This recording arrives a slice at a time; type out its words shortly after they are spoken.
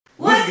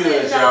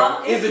good,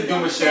 y'all? It's the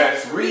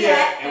Demouchets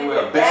React, and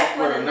we're back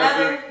with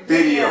another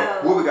video.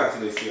 What we got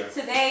today, Sierra?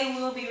 Today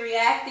we'll be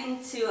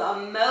reacting to a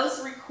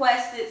most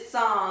requested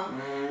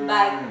song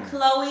by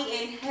Chloe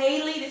and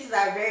Halle. This is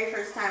our very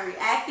first time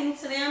reacting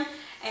to them,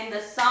 and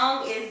the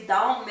song is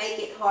 "Don't Make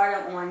It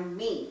Harder on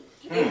Me."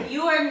 If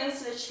you are new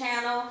to the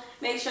channel,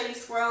 make sure you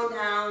scroll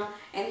down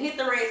and hit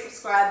the red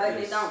subscribe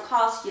button. It don't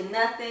cost you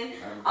nothing.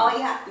 All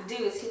you have to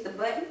do is hit the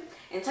button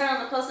and turn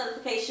on the post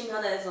notification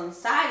bell that is on the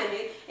side of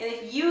it. And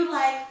if you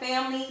like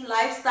family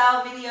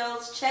lifestyle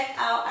videos, check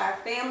out our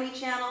family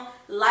channel,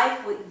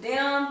 Life with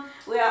Them.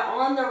 We are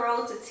on the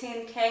road to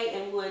 10K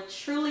and would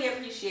truly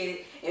appreciate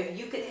it if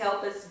you could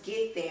help us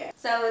get there.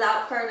 So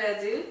without further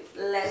ado,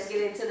 let's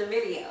get into the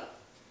video.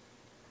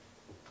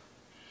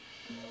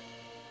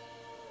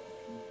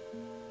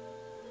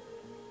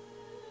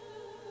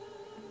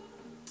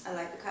 I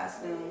like the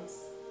costumes.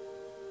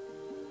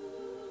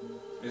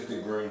 It's the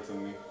green for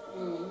me.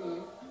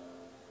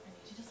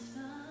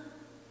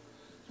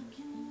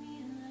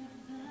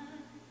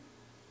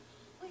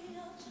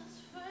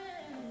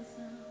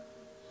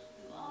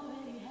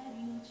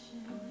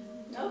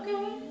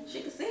 Okay,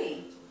 she can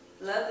sing.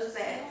 Love the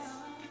sass.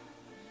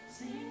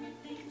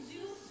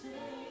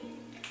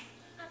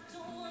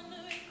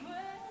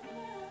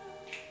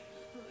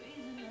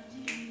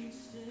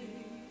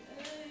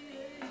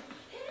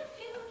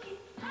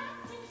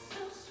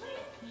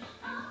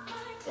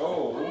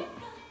 Oh.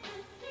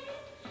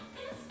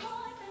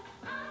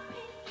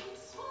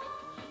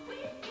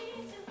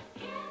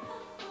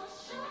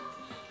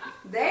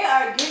 They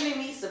are giving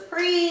me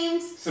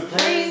Supremes,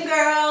 Dream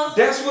Girls.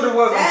 That's what it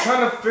was. I'm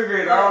trying to figure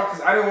it out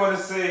because I didn't want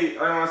to say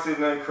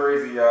nothing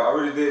crazy, y'all. I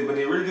really did, but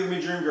they really give me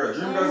Dream Girls.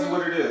 Dream Girls is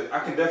what it is. I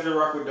can definitely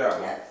rock with that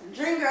one. Yes.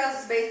 Dream Girls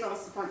is based on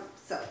Supreme,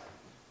 so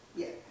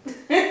yeah.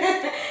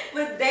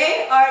 But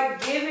they are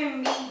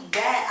giving me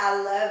that.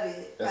 I love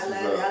it. I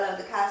love it. I love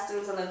the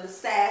costumes. I love the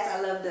sass.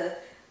 I love the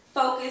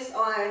focus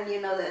on,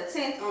 you know, the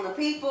attent on the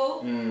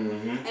people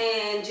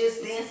and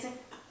just dancing.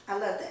 I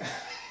love that.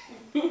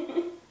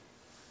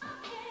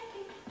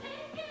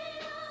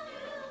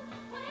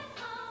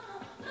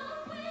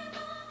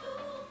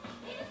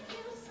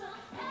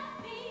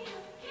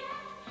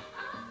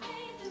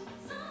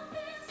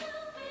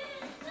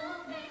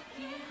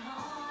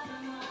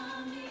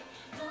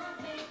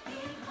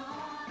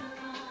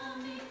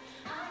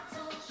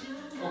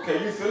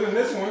 Okay, you feeling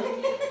this one?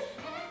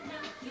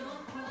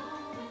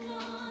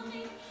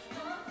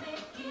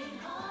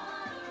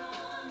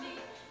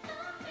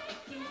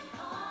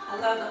 I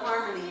love the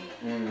harmony.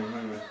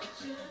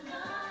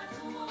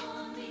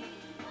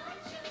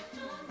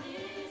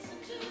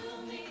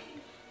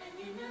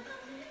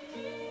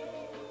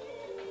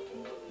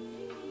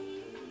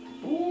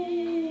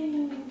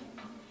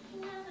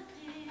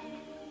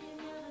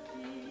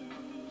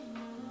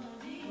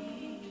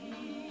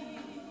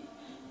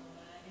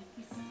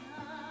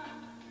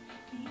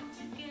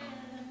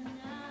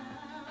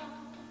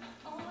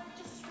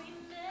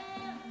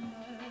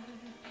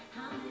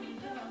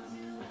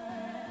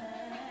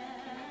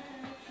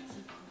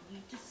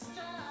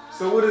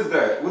 So what is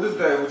that? What is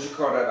that? What you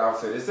call that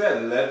outfit? Is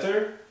that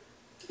leather?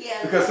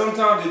 Yeah. Because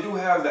sometimes they do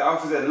have the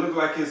outfits that look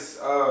like it's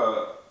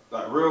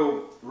like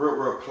real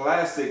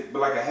plastic, but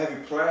like a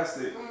heavy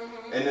plastic.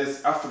 And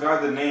I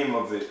forgot the name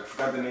of it. I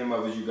forgot the name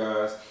of it, you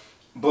guys.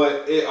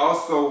 But it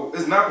also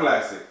it's not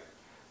plastic.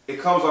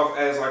 It comes off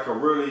as like a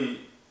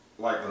really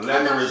like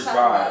leatherish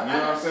vibe. You know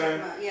what I'm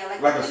saying? Yeah,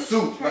 like a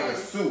suit, like a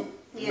suit.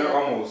 Yeah. You know,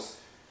 almost.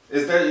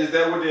 Is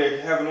that what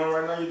they're having on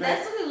right now? You think?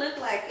 That's what it look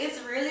like. It's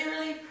really,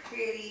 really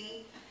pretty.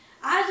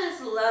 I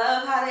just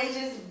love how they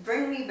just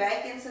bring me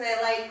back into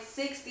that like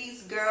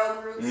 60s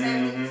girl group,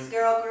 70s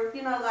girl group,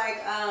 you know,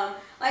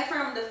 like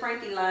from the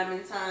Frankie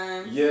Lyman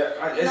time. Yeah,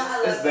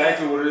 it's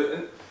exactly what it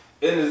is.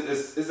 And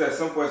it's at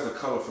some point it's the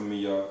color for me,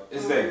 y'all.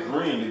 It's that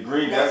green. The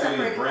green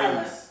definitely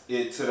brings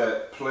it to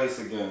that place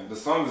again. The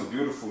song is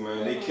beautiful,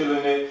 man. They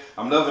killing it.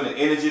 I'm loving the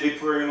energy they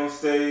putting on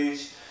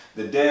stage,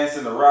 the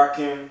dancing, the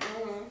rocking.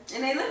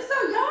 And they look so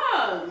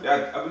young.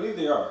 Yeah, I believe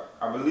they are.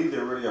 I believe they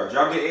really are.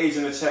 Drop their age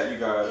in the chat, you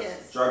guys.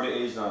 Yes. Drop their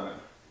age down there.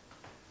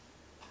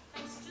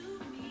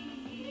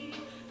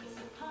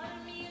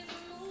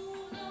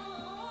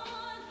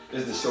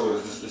 It's the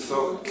shoulders. They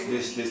sold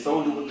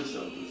it with the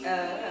shoulders.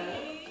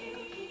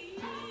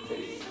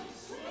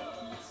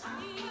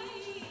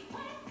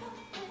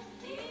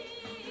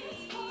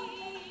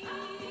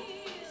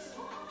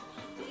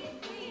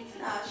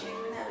 Oh, she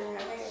didn't have it in her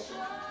hair.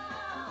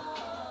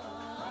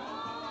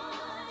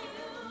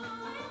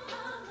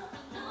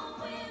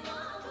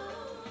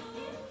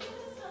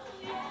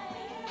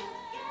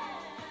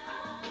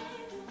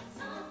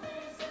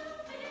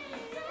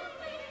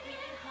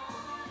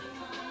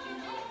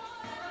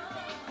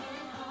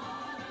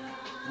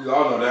 We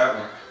all know that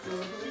one.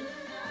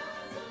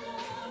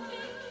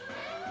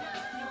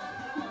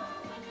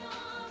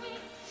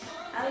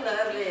 I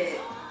love it.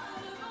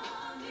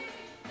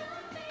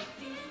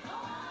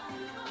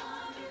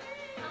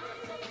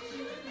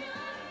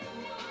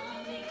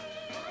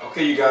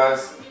 Okay, you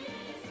guys.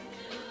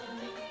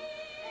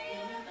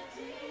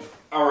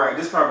 All right,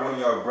 this is probably one of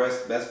y'all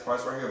best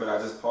parts right here, but I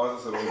just paused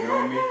it so don't get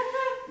on me.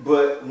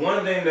 But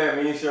one thing that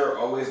me and Cheryl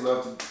always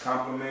love to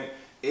compliment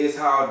is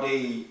how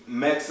they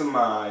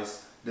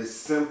maximize the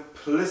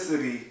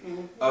simplicity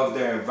of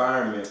their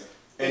environment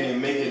and they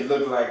make it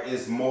look like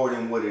it's more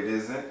than what it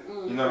isn't.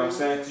 You know what I'm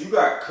saying? 'Cause you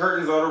got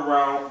curtains all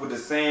around with the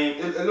same,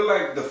 it look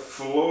like the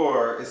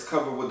floor is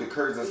covered with the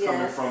curtains that's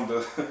coming from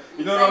the,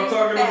 you know what I'm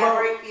talking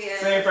about? Yeah.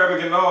 Same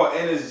fabric and all,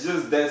 and it's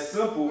just that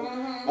simple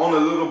on a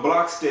little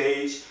block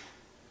stage.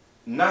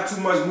 Not too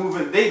much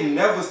moving. They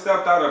never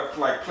stepped out of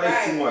like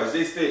place too much.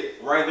 They stayed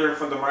right there in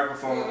front of the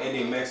microphone and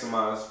they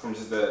maximized from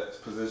just that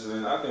position.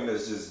 And I think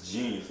that's just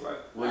genius, like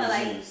really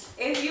genius.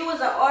 If you was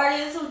an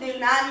artist who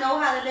did not know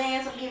how to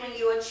dance, I'm giving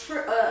you a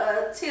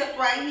tip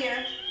right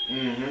here.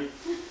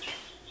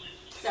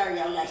 Sorry,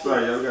 y'all got kids.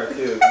 Sorry, y'all got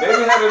kids.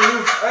 Baby had a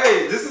new.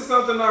 Hey, this is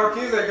something our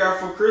kids that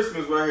got for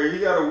Christmas right here. He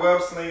got a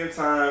Web Slinging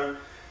Time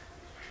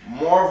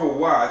Marvel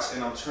watch,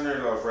 and I'm turning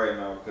it off right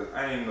now because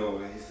I didn't know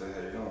that he still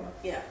had it on.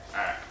 Yeah.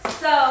 Alright.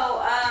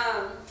 So,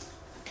 I'm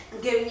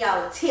giving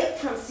y'all a tip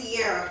from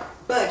Sierra.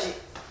 Budget.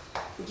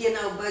 Get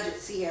no budget,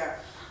 Sierra.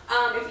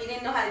 If you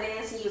didn't know how to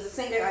dance and you was a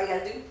singer, all you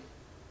gotta do,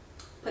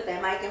 put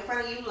that mic in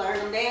front of you, learn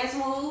them dance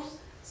moves,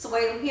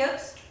 sway them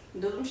hips,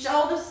 do them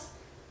shoulders,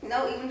 you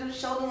know, even do the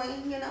shoulder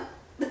lean, you know.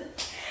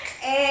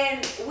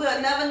 And we'll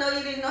never know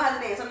you didn't know how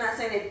to dance. I'm not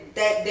saying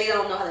that they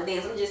don't know how to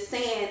dance. I'm just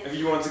saying. If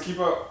you want to keep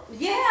up.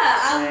 Yeah,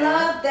 I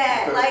love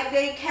that. Like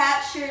they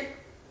captured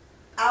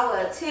our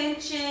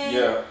attention.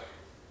 Yeah.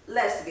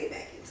 Let's get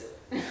back into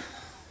it.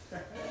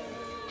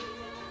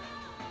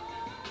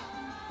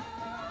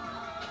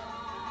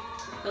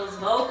 Those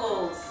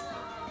vocals.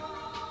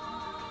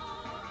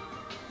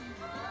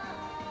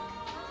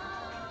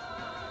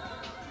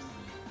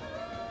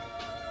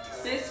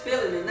 Sis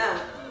feeling it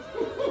now.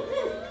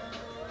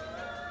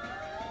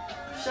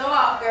 Show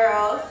off,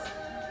 girls.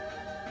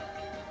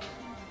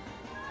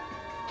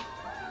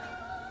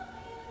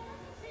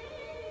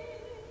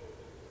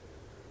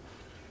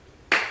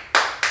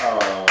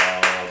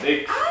 Oh, they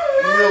cute. I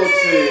love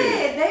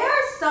it. They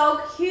are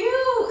so cute.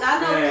 I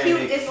know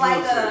cute is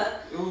like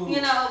a,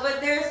 you know,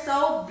 but they're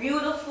so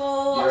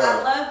beautiful. Yeah.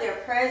 I love their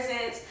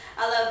presence.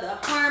 I love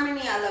the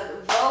harmony. I love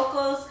the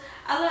vocals.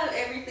 I love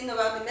everything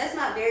about them. That's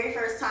my very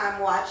first time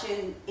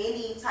watching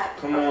any type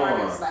of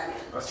performance by them.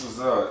 That's what's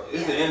up.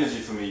 It's the energy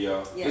for me,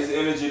 yo. Yes. It's the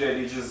energy that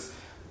they just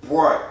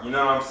brought. You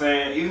know what I'm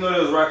saying? Even though they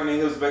was rocking their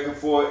hips back and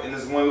forth in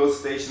this one little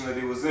station that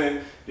they was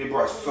in, they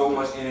brought so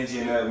much energy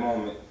in that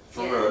moment.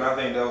 For real. And I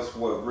think that was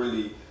what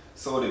really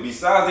sold it.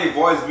 Besides their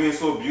voice being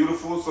so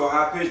beautiful, so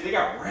high pitched, they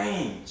got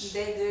range.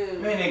 They do.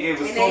 Man, they gave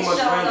us and so much range.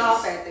 they showed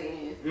off at the end.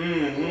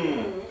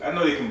 I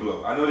know they can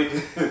blow. I know they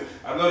can.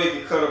 I know they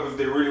can cut up if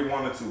they really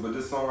wanted to. But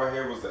this song right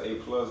here was the A+,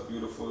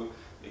 beautiful.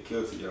 They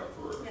killed it, y'all,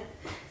 for real.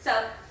 Yeah.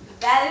 So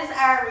that is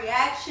our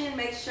reaction.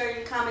 Make sure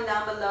you comment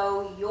down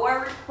below your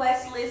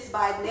request list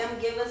by them.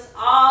 Give us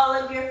all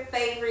of your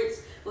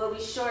favorites. We'll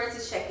be sure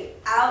to check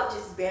it out.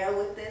 Just bear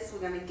with us.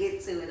 We're gonna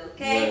get to it,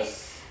 okay?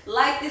 Yes.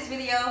 Like this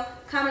video,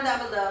 comment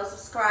down below,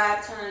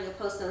 subscribe, turn on your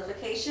post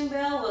notification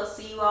bell. We'll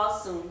see you all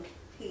soon.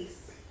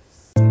 Peace.